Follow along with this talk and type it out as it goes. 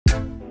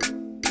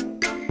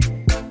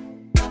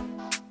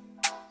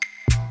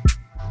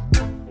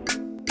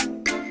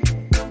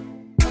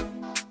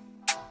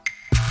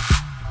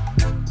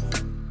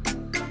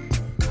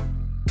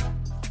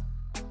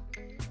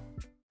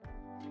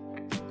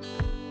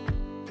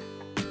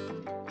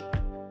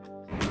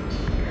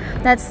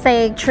Let's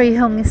take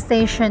Trihung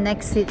Station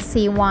exit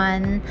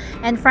C1,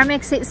 and from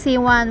exit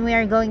C1 we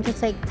are going to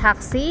take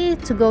taxi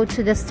to go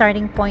to the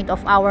starting point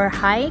of our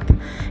hike.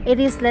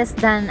 It is less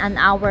than an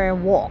hour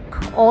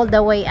walk all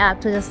the way up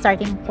to the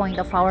starting point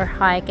of our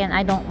hike, and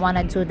I don't want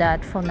to do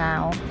that for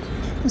now.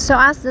 So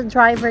ask the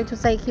driver to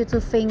take you to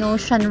Feng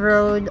Ocean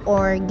Road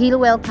or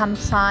Gilwell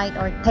Campsite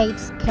or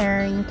TATE'S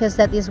CAIRN, because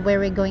that is where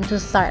we're going to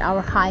start our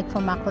hike for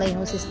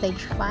MACLEHOSE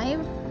Stage 5.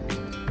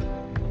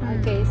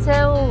 Okay,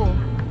 so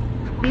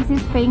this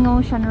is Feng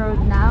Ocean Road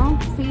now.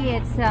 See,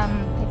 it's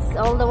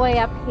all the way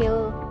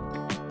uphill.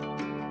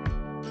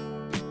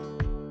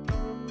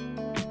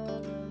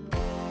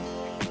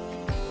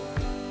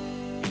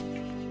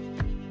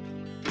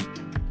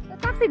 The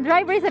taxi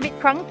driver is a bit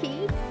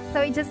cranky,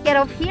 so we just get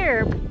off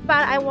here.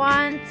 But I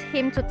want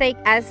him to take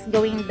us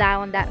going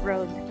down that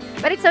road.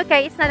 But it's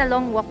okay, it's not a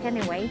long walk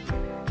anyway.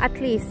 At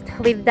least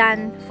we've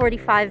done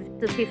 45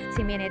 to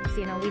 50 minutes,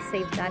 you know, we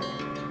saved that.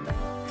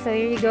 So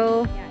here you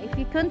go. If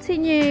you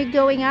continue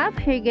going up,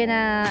 you're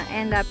gonna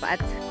end up at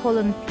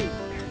Kowloon Peak.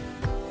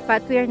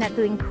 But we're not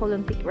doing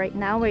Kowloon Peak right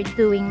now. We're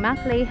doing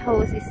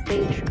MACLEHOSE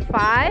Stage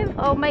 5.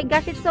 Oh my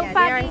gosh, it's so fun.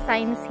 There are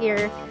signs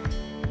here.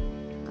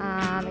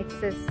 It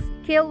says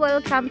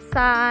Gilwell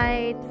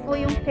Campsite,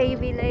 Fuyung Pei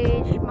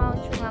Village,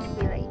 Mount Chungang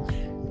Village.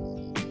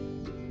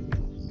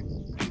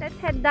 Let's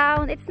head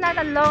down. It's not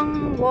a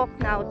long walk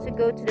now to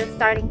go to the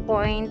starting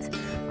point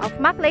of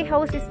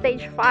MACLEHOSE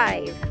Stage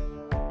 5.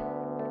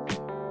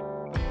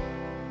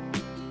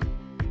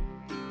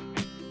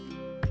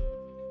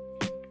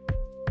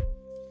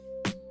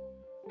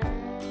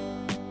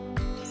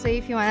 So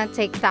if you want to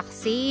take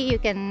taxi, you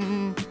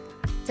can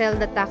tell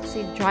the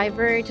taxi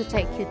driver to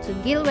take you to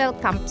Gilwell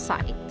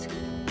Campsite.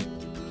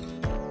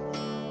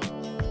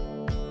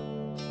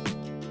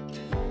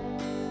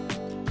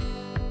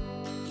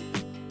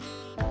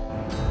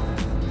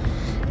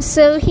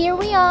 So here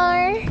we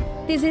are.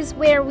 This is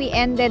where we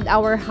ended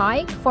our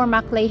hike for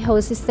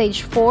MACLEHOSE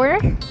Stage 4.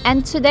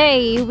 And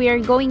today we are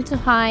going to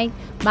hike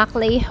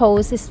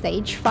MACLEHOSE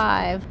Stage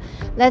 5.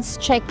 Let's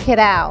check it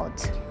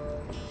out.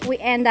 We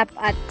end up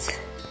at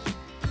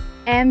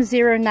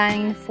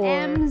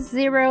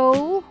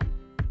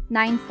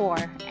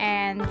M094,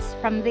 and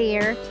from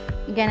there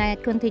you're gonna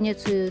continue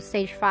to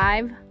Stage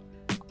 5.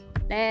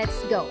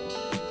 Let's go.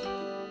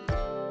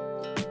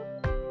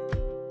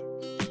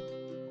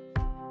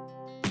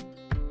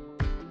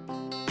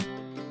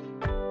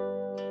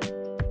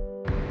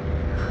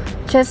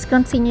 Just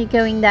continue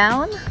going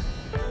down,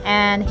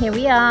 and here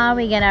we are.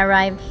 We're gonna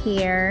arrive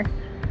here.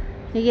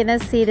 You're gonna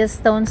see the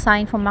stone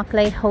sign for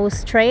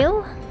MACLEHOSE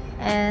Trail,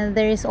 and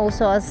there is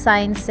also a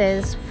sign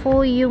says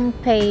Fuyung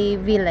Pei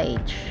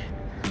Village,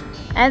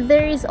 and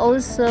there is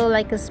also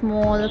like a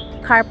small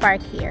car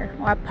park here,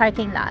 or a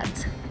parking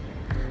lot.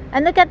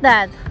 And look at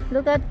that,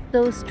 look at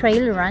those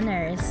trail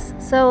runners.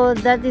 So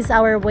that is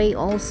our way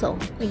also.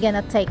 We're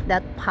gonna take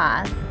that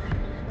path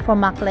for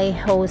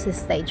MACLEHOSE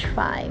Stage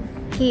 5.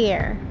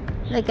 Here,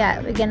 look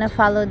at, we're gonna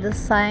follow the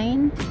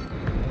sign,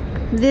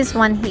 this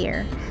one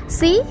here.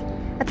 See,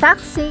 a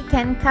taxi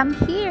can come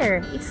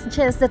here. It's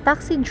just the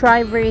taxi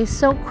driver is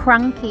so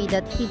cranky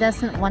that he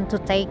doesn't want to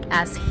take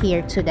us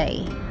here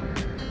today.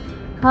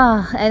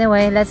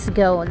 Anyway, let's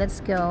go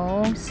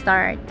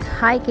start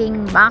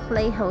hiking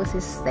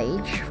MACLEHOSE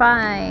Stage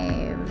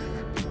 5.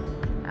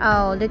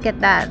 Oh, look at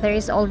that, there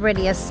is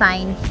already a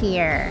sign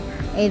here.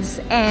 It's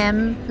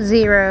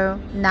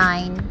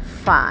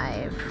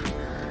M095.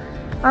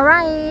 All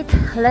right,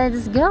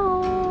 let's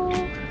go.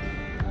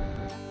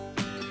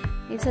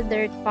 It's a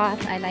dirt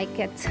path, I like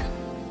it.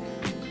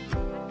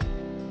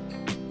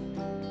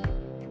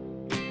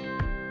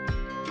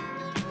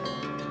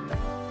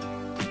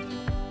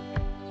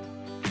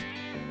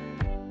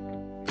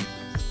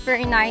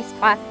 Very nice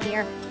path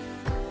here.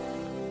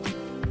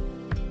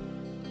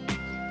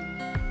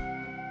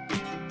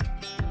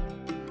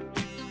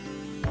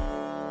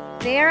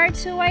 There are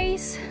two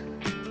ways,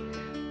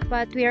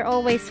 but we are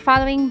always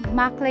following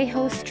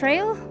MACLEHOSE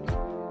Trail.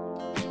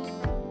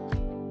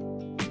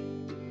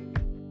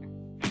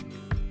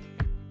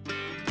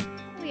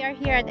 We are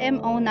here at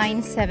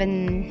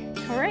M097.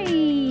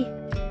 Hooray!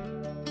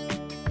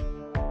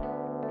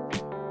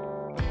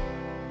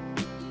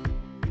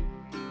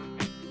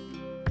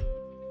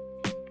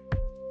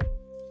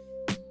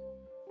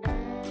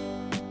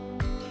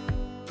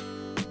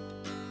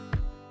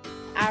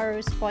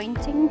 Arrows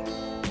pointing.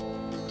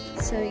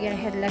 So you're gonna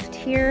head left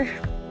here.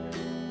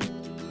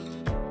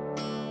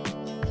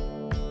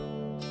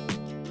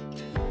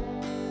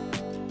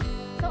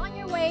 So on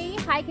your way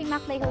hiking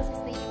MACLEHOSE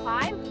Stage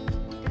 5,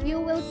 you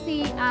will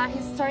see a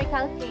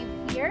historical cave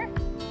here.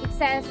 It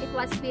says it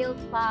was built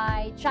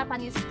by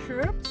Japanese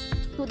troops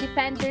to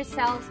defend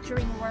themselves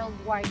during World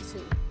War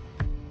II.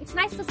 It's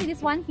nice to see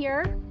this one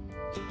here.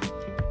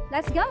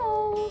 Let's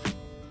go!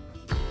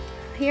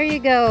 Here you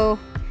go.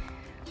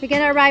 We're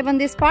gonna arrive on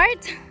this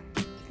part.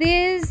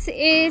 This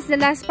is the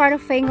last part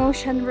of Feng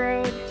Ocean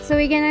Road. So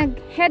we're gonna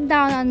head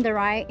down on the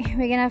right.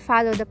 We're gonna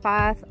follow the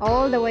path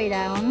all the way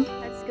down.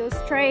 Let's go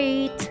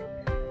straight.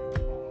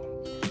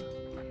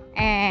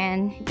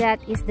 And that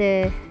is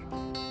the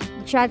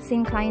Jud's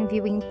Incline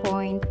viewing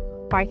point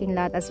parking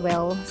lot as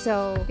well.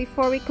 So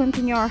before we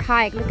continue our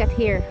hike, look at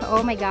here.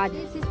 Oh my god,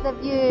 this is the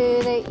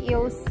view that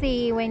you'll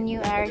see when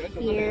you are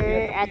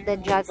here at the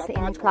Jud's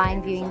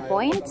Incline viewing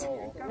point.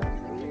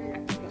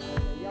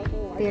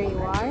 There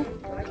you are.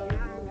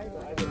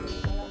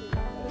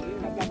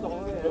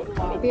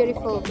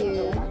 Beautiful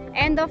view.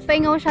 End of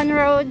Feng Ocean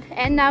Road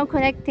and now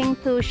connecting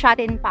to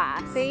Shatin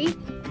Pass. See?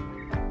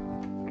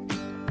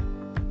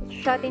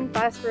 Shatin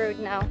Pass Road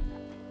now.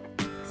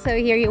 So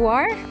here you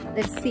are.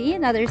 Let's see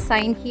another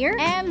sign here.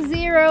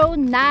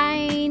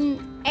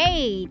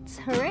 M098.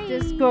 Hooray!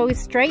 Just go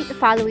straight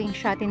following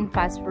Shatin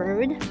Pass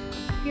Road.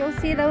 You'll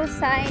see those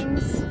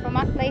signs from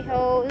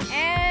MACLEHOSE.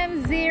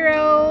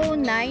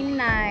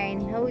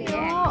 M099. Oh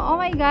yeah. Oh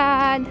my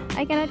god.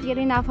 I cannot get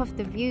enough of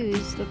the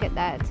views. Look at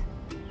that.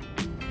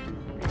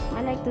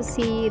 I like to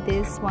see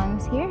these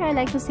ones here. I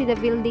like to see the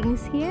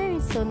buildings here.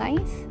 It's so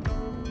nice.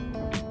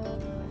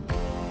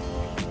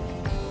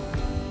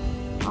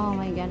 Oh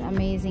my god,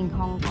 amazing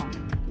Hong Kong.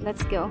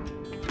 Let's go.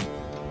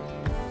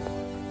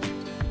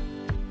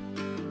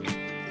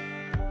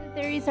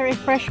 There is a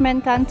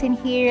refreshment canteen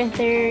here.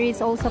 There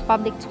is also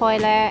public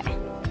toilet.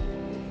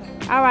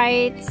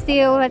 Alright,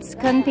 still let's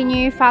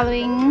continue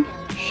following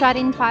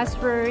Shatin Pass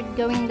Road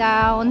going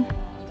down.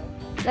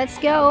 Let's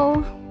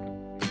go.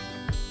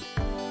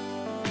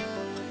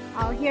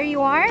 Oh, here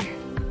you are.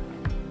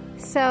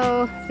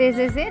 So this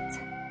is it.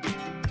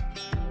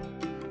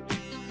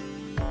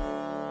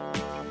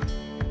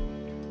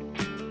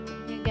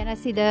 You're gonna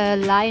see the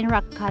Lion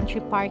Rock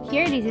Country Park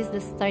here. This is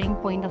the starting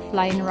point of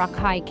Lion Rock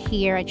hike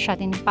here at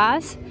Shatin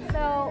Pass.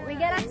 So we're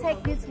gonna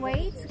take this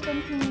way to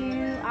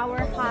continue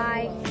our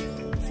hike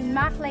to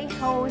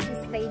MACLEHOSE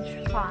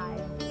Stage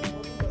 5.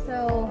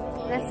 So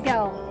let's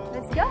go.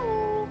 Let's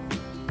go.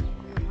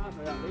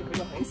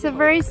 It's a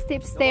very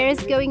steep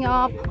stairs going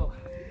up.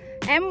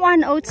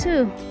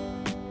 M102.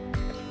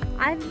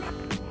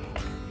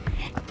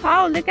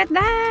 Oh, look at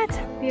that!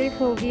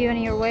 Beautiful view on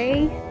your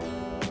way.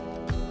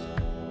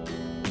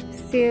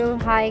 Still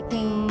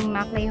hiking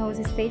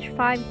MACLEHOSE Stage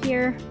 5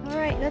 here.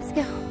 Alright, let's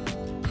go.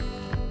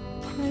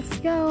 Let's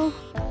go.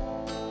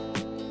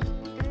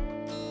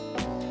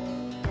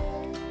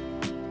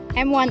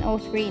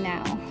 M103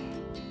 now.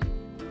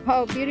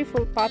 Oh,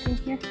 beautiful pattern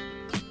here.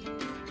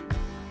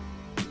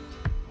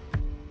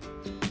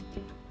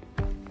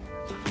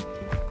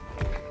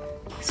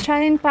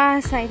 Shatin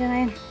Pass, I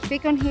don't know,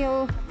 Beacon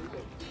Hill.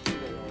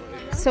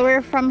 So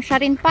we're from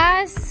Shatin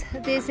Pass.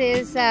 This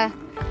is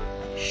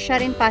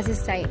Shatin Pass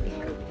side.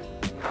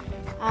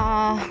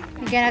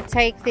 We're gonna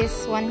take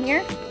this one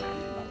here,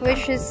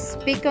 which is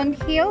Beacon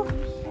Hill.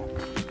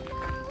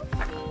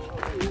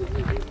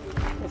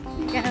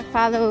 We're gonna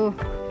follow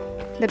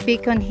the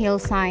Beacon Hill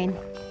sign.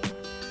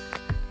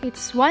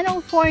 It's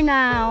 1:04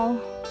 now.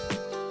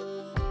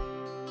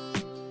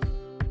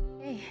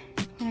 Okay,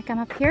 gonna come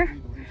up here.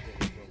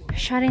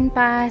 Shatin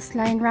Pass,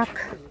 Lion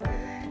Rock.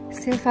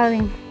 Still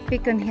following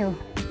Beacon Hill.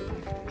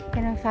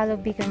 Gonna follow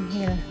Beacon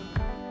Hill.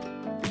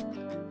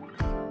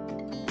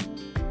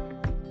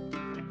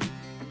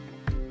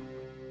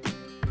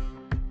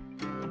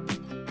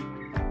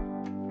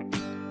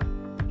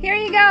 Here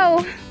you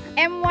go!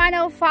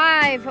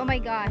 M105. Oh my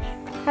gosh.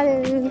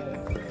 Hello.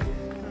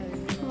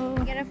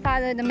 We're gonna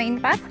follow the main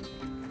path.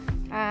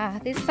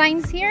 These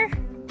signs here.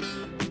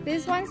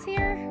 These ones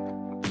here.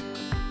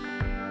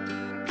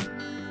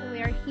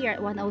 Here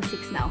at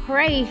 106 now.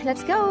 Hooray!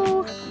 Let's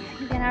go!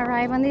 We're gonna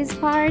arrive on this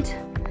part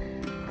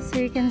so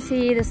you can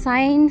see the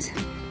signs.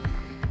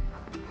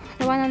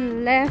 The one on the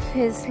left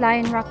is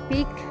Lion Rock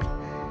Peak.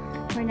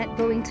 We're not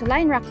going to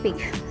Lion Rock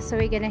Peak, so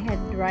we're gonna head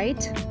right.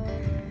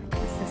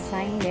 That's the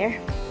sign there.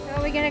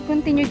 So we're gonna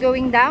continue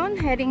going down,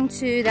 heading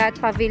to that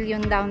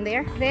pavilion down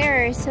there.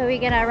 So we're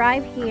gonna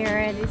arrive here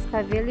at this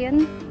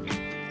pavilion.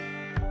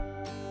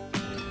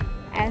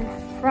 And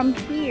from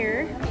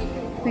here,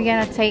 we're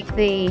gonna take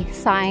the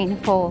sign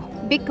for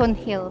Beacon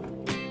Hill.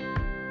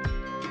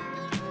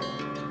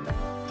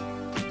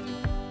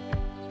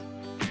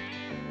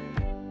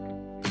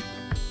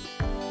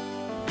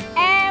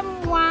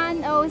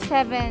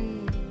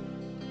 M107.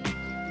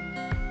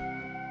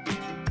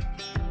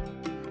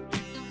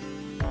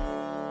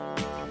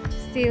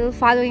 Still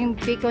following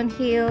Beacon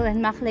Hill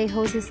and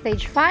MACLEHOSE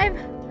Stage 5.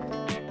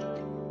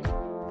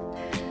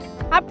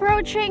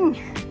 Approaching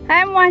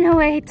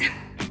M108.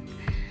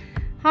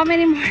 How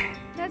many more?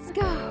 Let's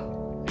go.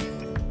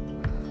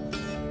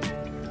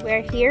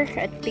 We're here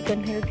at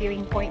Beacon Hill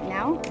viewing point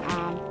now.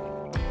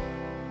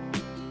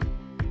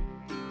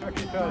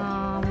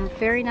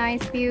 Very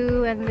nice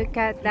view, and look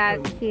at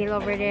that hill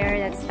over there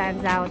that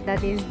stands out.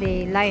 That is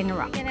the Lion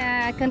Rock. We're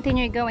gonna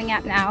continue going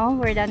up now.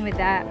 We're done with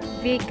that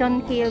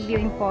Beacon Hill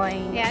viewing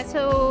point. Yeah,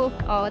 so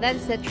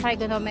that's the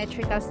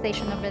trigonometrical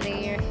station over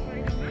there.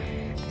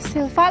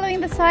 Still following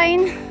the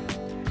sign.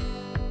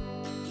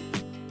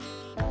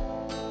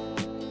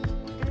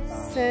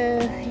 So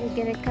you're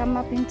gonna come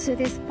up into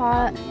this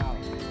spot,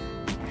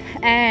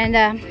 and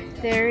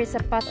there is a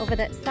path over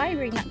that side.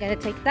 We're not gonna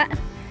take that.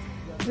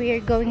 We are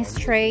going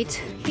straight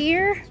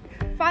here.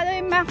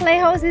 Following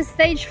MACLEHOSE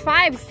stage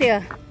 5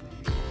 still.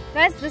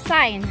 That's the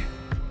sign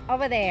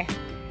over there.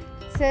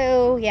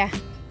 So yeah,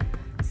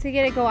 so you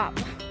gotta go up.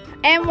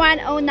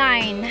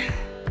 M109.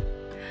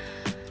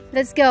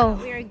 Let's go.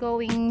 We are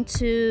going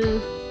to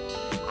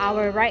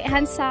our right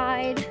hand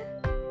side.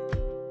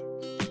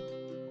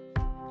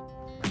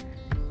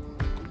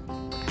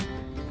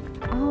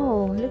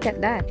 Oh, look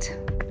at that.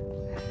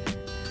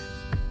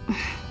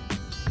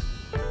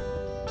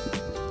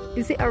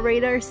 Is it a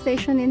radar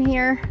station in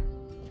here?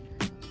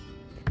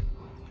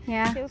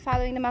 Yeah. Still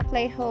following the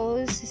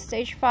MACLEHOSE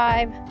stage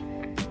 5.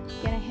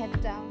 Gonna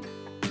head down.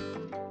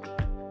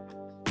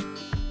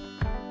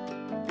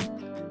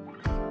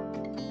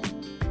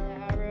 The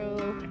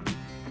arrow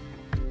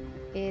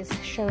is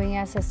showing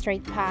us a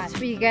straight path.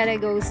 We gotta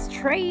go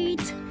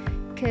straight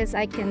because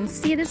I can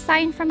see the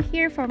sign from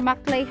here for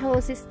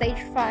MACLEHOSE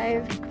stage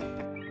 5.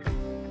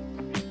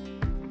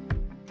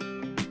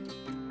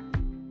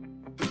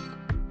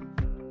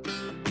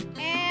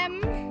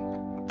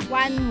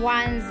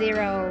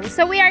 M110.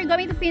 So we are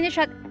going to finish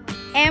at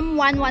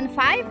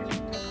M115.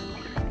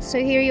 So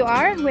here you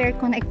are. We're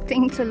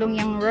connecting to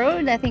Lungyang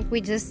Road. I think we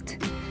just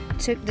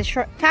took the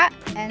shortcut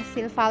and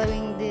still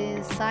following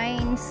the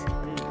signs.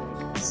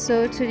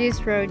 So to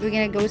this road, we're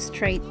gonna go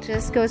straight.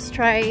 Just go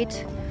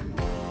straight.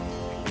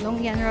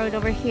 Lungyang Road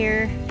over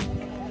here.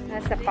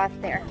 That's the path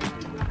there.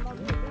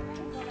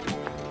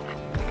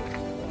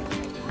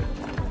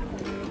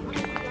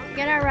 We're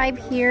gonna arrive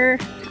here.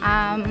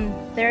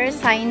 There are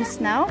signs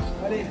now.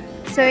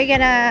 So we're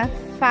gonna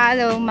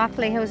follow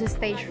MACLEHOSE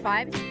stage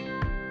 5.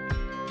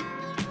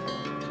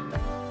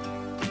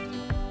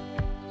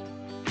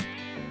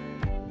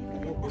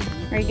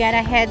 We're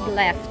gonna head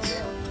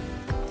left.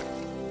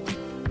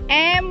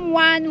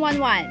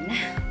 M111.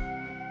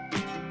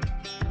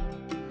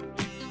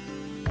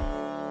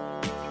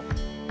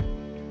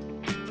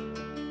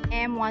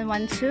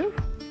 M112.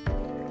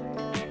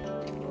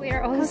 We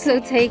are also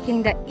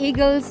taking the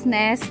Eagle's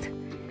Nest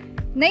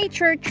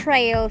Nature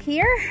Trail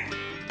here.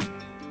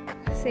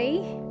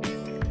 See?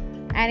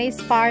 And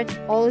it's part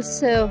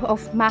also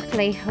of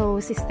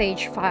MACLEHOSE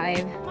stage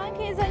 5.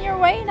 Monkey is on your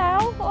way now.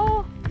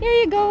 Oh, here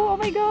you go. Oh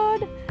my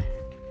god.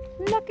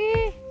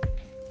 Lucky.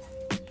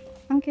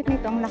 Ang cute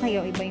nito. Ang laki.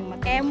 Oh, iba yung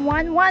mata.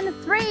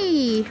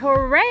 M113.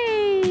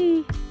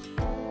 Hooray!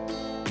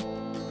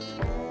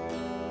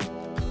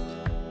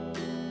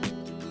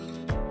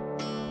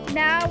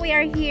 Now we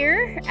are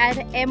here at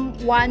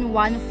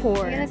M114.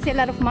 You're gonna see a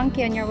lot of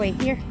monkey on your way.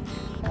 Here,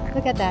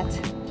 look at that.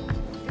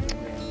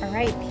 All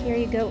right, here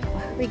you go.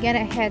 We're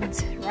gonna head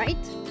right.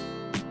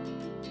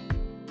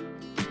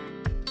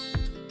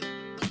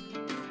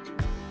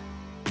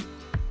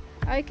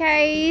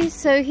 Okay,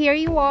 so here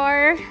you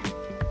are.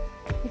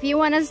 If you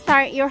want to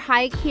start your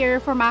hike here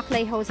for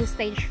MACLEHOSE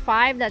stage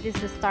 5, that is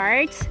the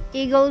start.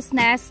 Eagle's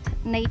Nest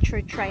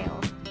Nature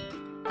Trail.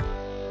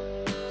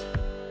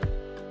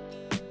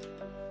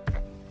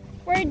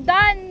 We're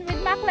done with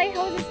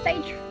MACLEHOSE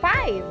stage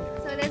 5.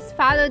 So let's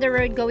follow the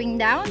road going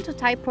down to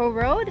Typo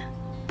Road.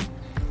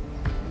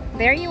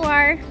 There you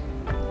are.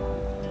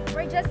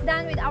 We're just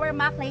done with our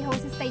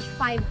MACLEHOSE stage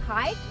 5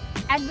 hike.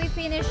 And we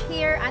finish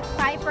here at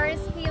Piper's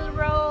Hill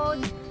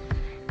Road.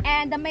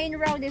 And the main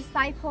road is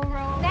Typo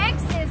Road.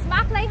 Next is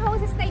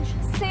MACLEHOSE stage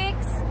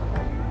 6.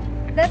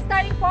 The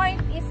starting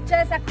point is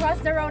just across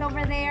the road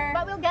over there.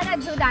 But we're gonna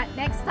do that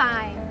next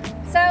time.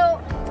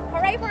 So,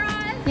 hooray for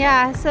us!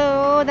 Yeah,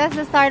 so that's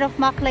the start of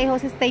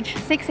MACLEHOSE stage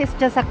 6. It's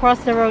just across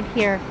the road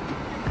here.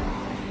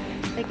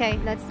 Okay,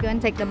 let's go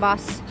and take the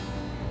bus.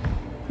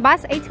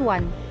 Bus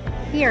 81.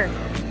 Here.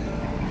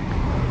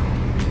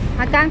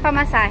 Magkano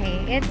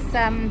pamasahe? It's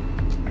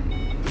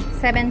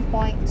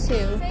 7.2.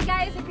 So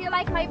guys, if you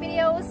like my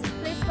videos,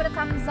 please put a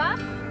thumbs up,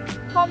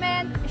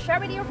 comment, share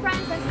with your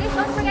friends, and please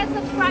don't forget to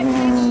subscribe to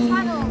this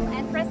channel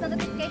and press the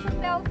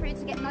notification bell for you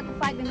to get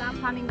notified when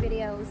upcoming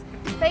videos.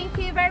 Thank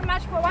you very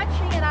much for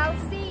watching, and I'll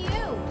see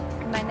you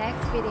in my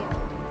next video.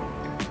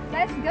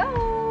 Let's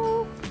go!